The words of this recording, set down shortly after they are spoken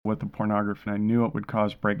with the pornography. I knew it would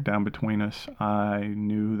cause breakdown between us. I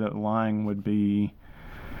knew that lying would be...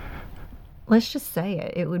 Let's just say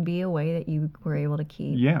it. It would be a way that you were able to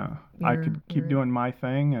keep... Yeah, I could keep doing my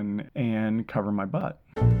thing and cover my butt.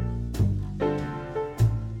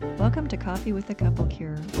 Welcome to Coffee with the Couple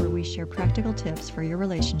Cure, where we share practical tips for your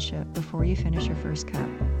relationship before you finish your first cup.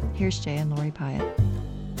 Here's Jay and Lori Pyatt.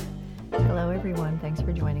 Hello, everyone. Thanks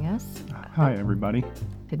for joining us. Hi, everybody.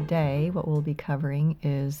 Today, what we'll be covering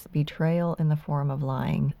is betrayal in the form of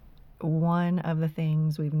lying. One of the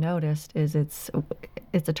things we've noticed is it's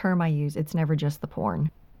a term I use. It's never just the porn.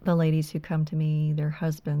 The ladies who come to me, their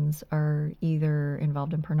husbands are either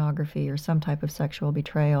involved in pornography or some type of sexual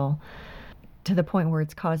betrayal to the point where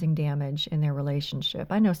it's causing damage in their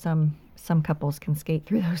relationship. I know some couples can skate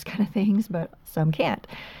through those kind of things, but some can't.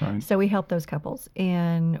 Right. So we help those couples.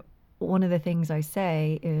 And one of the things I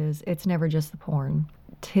say is it's never just the porn.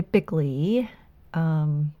 Typically,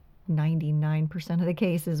 99% of the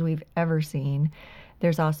cases we've ever seen,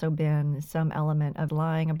 there's also been some element of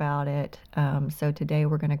lying about it. So today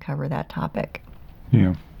we're going to cover that topic.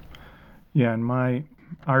 Yeah. Yeah, and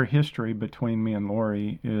our history between me and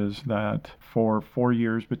Lori is that for 4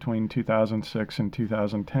 years between 2006 and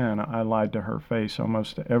 2010, I lied to her face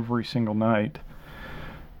almost every single night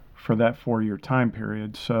for that 4-year time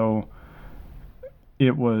period. So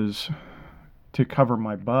it was to cover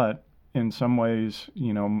my butt. In some ways,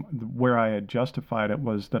 where I had justified it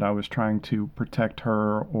was that I was trying to protect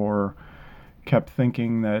her, or kept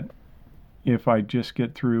thinking that if I just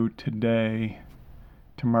get through today,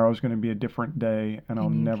 tomorrow's going to be a different day, and I'll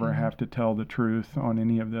never have to tell the truth on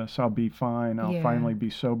any of this. I'll be fine. I'll finally be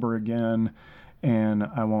sober again, and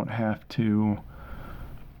I won't have to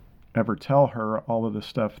ever tell her all of the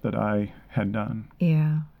stuff that I had done.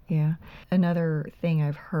 Yeah. Another thing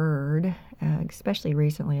I've heard, especially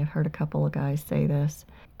recently, I've heard a couple of guys say this.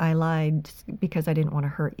 I lied because I didn't want to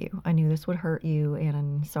hurt you. I knew this would hurt you,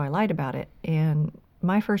 and so I lied about it. And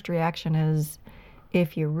my first reaction is,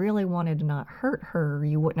 if you really wanted to not hurt her,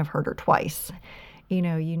 you wouldn't have hurt her twice. You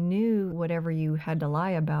knew whatever you had to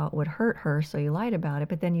lie about would hurt her, so you lied about it,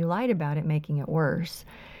 but then you lied about it, making it worse.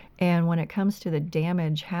 And when it comes to the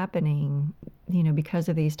damage happening, because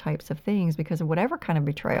of these types of things, because of whatever kind of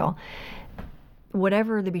betrayal,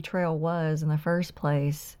 whatever the betrayal was in the first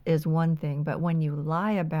place is one thing, but when you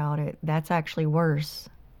lie about it, that's actually worse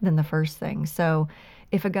than the first thing. So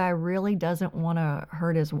if a guy really doesn't want to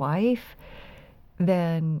hurt his wife,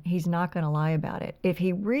 then he's not going to lie about it. If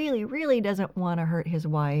he really, really doesn't want to hurt his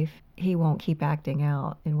wife, he won't keep acting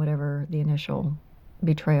out in whatever the initial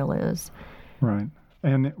betrayal is. Right.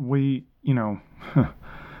 And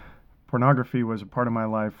pornography was a part of my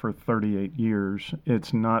life for 38 years.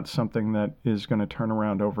 It's not something that is going to turn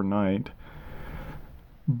around overnight.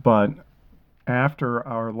 But after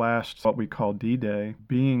our last, what we call D-Day,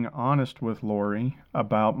 being honest with Lori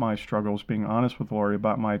about my struggles, being honest with Lori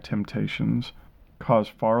about my temptations, caused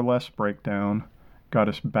far less breakdown, got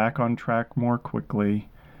us back on track more quickly,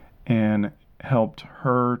 and helped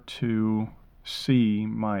her to see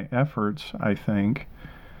my efforts, I think,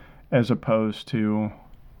 as opposed to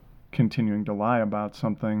continuing to lie about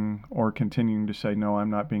something or continuing to say, no, I'm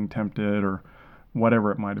not being tempted, or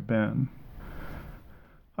whatever it might have been.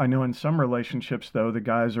 I know in some relationships, though, the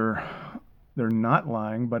guys they're not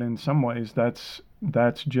lying, but in some ways that's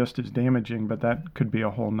just as damaging, but that could be a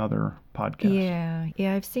whole nother podcast.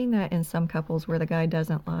 Yeah, I've seen that in some couples where the guy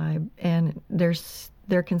doesn't lie, and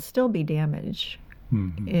there can still be damage.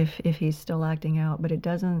 Mm-hmm. If he's still acting out, but it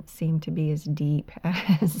doesn't seem to be as deep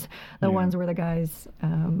as the ones where the guys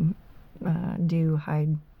do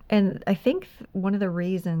hide. And I think one of the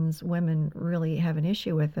reasons women really have an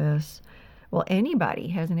issue with this, well, anybody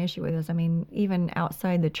has an issue with this. I mean, even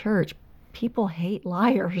outside the church, people hate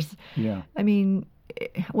liars. Yeah. I mean,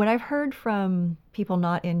 what I've heard from people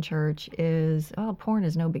not in church is, oh, porn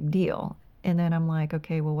is no big deal. And then I'm like,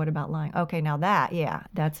 okay, well, what about lying? Okay, now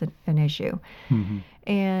that's an issue. Mm-hmm.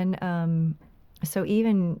 And so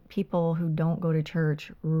even people who don't go to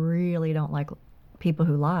church really don't like people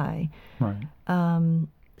who lie. Right.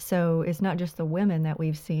 So it's not just the women that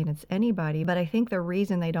we've seen, it's anybody. But I think the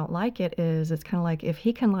reason they don't like it is it's kind of like, if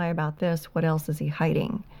he can lie about this, what else is he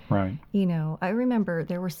hiding? Right. I remember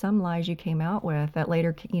there were some lies you came out with that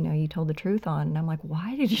later, you told the truth on. And I'm like,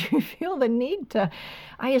 why did you feel the need to?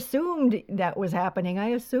 I assumed that was happening. I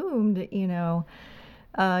assumed,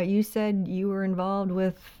 you said you were involved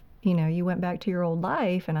with, you went back to your old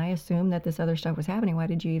life, and I assumed that this other stuff was happening. Why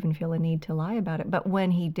did you even feel a need to lie about it? But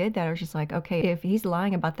when he did that, I was just like, okay, if he's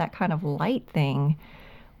lying about that kind of light thing,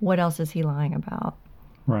 what else is he lying about?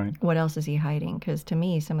 Right. What else is he hiding? Because to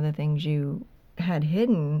me, some of the things you had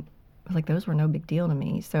hidden, like those were no big deal to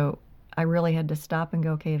me. So I really had to stop and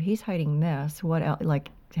go, okay, if he's hiding this, what else? Like,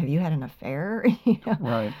 have you had an affair?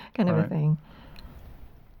 Right. Kind of right. a thing.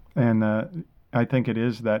 And I think it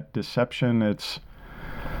is that deception. It's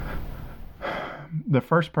the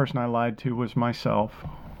first person I lied to was myself.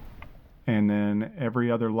 And then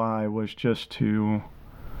every other lie was just to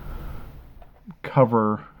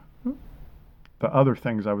cover the other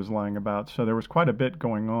things I was lying about. So there was quite a bit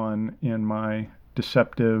going on in my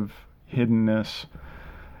deceptive hiddenness.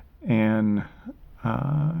 And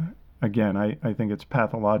again, I think it's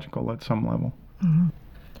pathological at some level. Mm-hmm.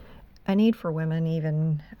 A need for women,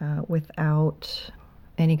 even without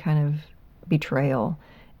any kind of betrayal,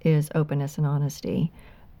 is openness and honesty.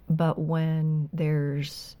 But when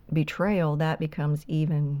there's betrayal, that becomes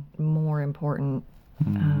even more important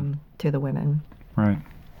to the women. Right.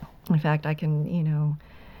 In fact, I can,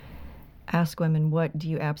 ask women, what do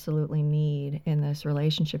you absolutely need in this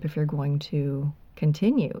relationship if you're going to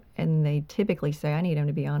continue? And they typically say, I need him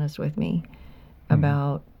to be honest with me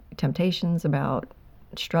about temptations, about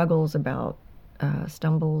struggles, about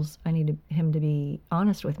stumbles. I need him to be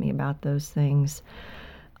honest with me about those things.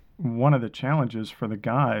 One of the challenges for the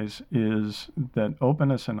guys is that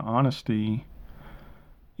openness and honesty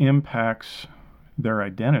impacts their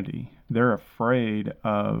identity. They're afraid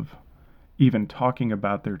of even talking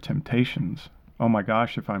about their temptations. Oh my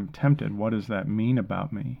gosh, if I'm tempted, what does that mean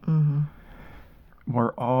about me? Mm-hmm.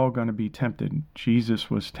 We're all going to be tempted. Jesus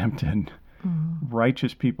was tempted. Mm-hmm.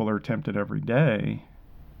 Righteous people are tempted every day.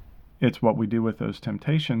 It's what we do with those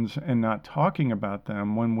temptations, and not talking about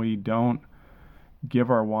them when we don't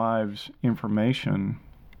give our wives information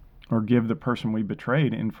or give the person we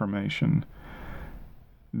betrayed information.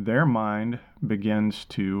 Their mind begins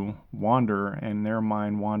to wander, and their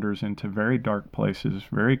mind wanders into very dark places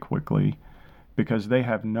very quickly because they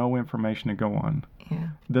have no information to go on. Yeah.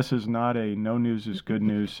 This is not a no news is good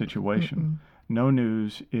news situation. No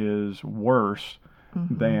news is worse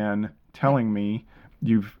than telling me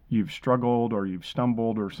you've struggled or you've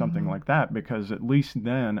stumbled or something like that, because at least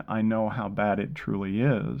then I know how bad it truly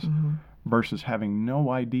is, versus having no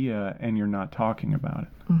idea and you're not talking about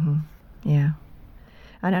it. Yeah.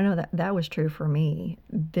 And I know that was true for me.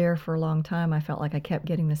 There for a long time, I felt like I kept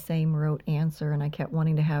getting the same rote answer, and I kept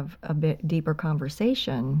wanting to have a bit deeper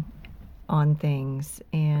conversation on things,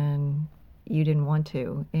 and you didn't want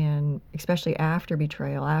to. And especially after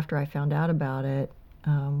betrayal, after I found out about it,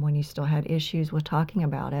 when you still had issues with talking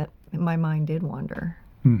about it, my mind did wander.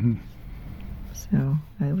 Mm-hmm. So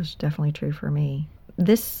it was definitely true for me.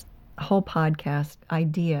 This whole podcast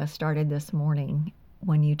idea started this morning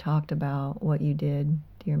when you talked about what you did.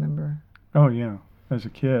 Do you remember? Oh, yeah. As a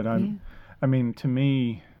kid, I mean, to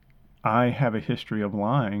me, I have a history of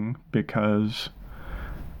lying because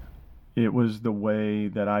it was the way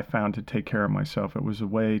that I found to take care of myself. It was a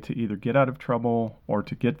way to either get out of trouble or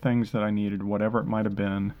to get things that I needed, whatever it might have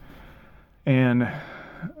been. And,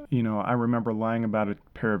 I remember lying about a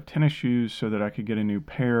pair of tennis shoes so that I could get a new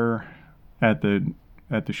pair at the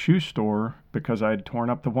shoe store because I had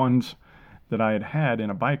torn up the ones that I had had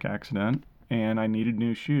in a bike accident, and I needed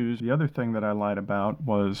new shoes. The other thing that I lied about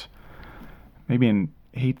was maybe in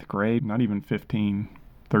 8th grade, not even 15,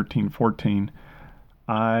 13, 14,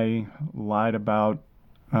 I lied about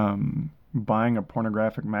buying a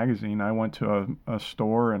pornographic magazine. I went to a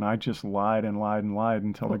store and I just lied and lied and lied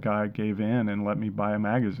until the guy gave in and let me buy a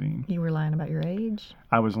magazine. You were lying about your age?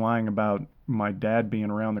 I was lying about my dad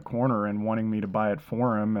being around the corner and wanting me to buy it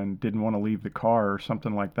for him and didn't want to leave the car or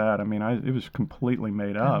something like that. I mean, it was completely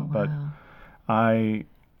made up, wow. but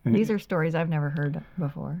these are stories I've never heard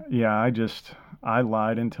before. Yeah, I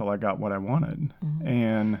lied until I got what I wanted.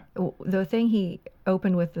 And the thing he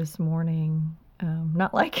opened with this morning,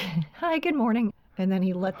 not like, hi, good morning, and then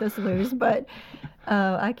he let this loose, but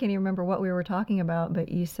I can't even remember what we were talking about, but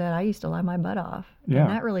you said, I used to lie my butt off. Yeah. And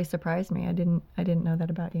that really surprised me. I didn't know that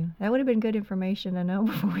about you. That would have been good information to know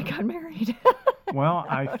before we got married. Well,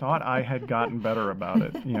 I thought I had gotten better about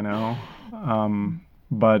it,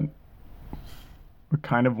 but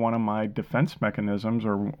kind of one of my defense mechanisms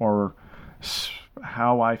or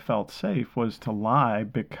how I felt safe was to lie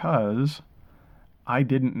because I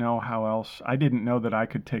didn't know how else. I didn't know that I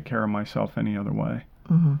could take care of myself any other way.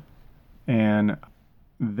 And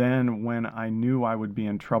then when I knew I would be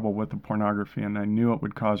in trouble with the pornography and I knew it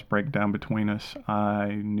would cause breakdown between us,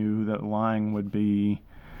 I knew that lying would be...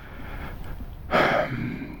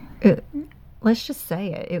 Let's just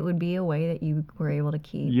say it. It would be a way that you were able to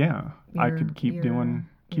keep... Yeah, I could keep doing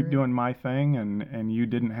my thing, and you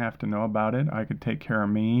didn't have to know about it. I could take care of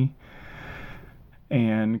me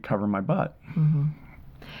and cover my butt.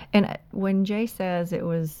 And when Jay says it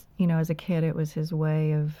was, as a kid, it was his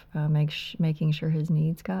way of making sure his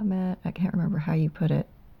needs got met. I can't remember how you put it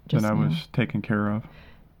just That I now. was taken care of.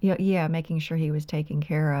 Yeah, making sure he was taken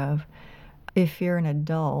care of. If you're an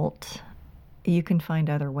adult, you can find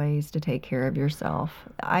other ways to take care of yourself.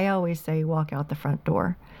 I always say walk out the front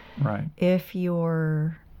door. Right. If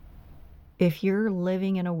you're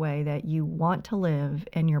living in a way that you want to live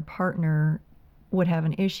and your partner would have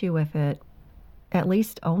an issue with it, at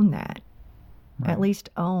least own that. Right. At least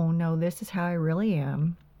own, no, this is how I really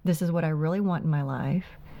am. This is what I really want in my life.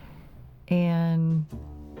 And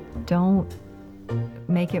don't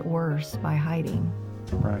make it worse by hiding.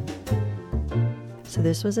 Right. So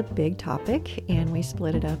this was a big topic, and we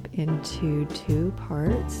split it up into 2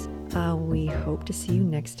 parts. We hope to see you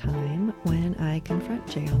next time when I confront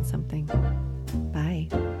Jay on something. Bye.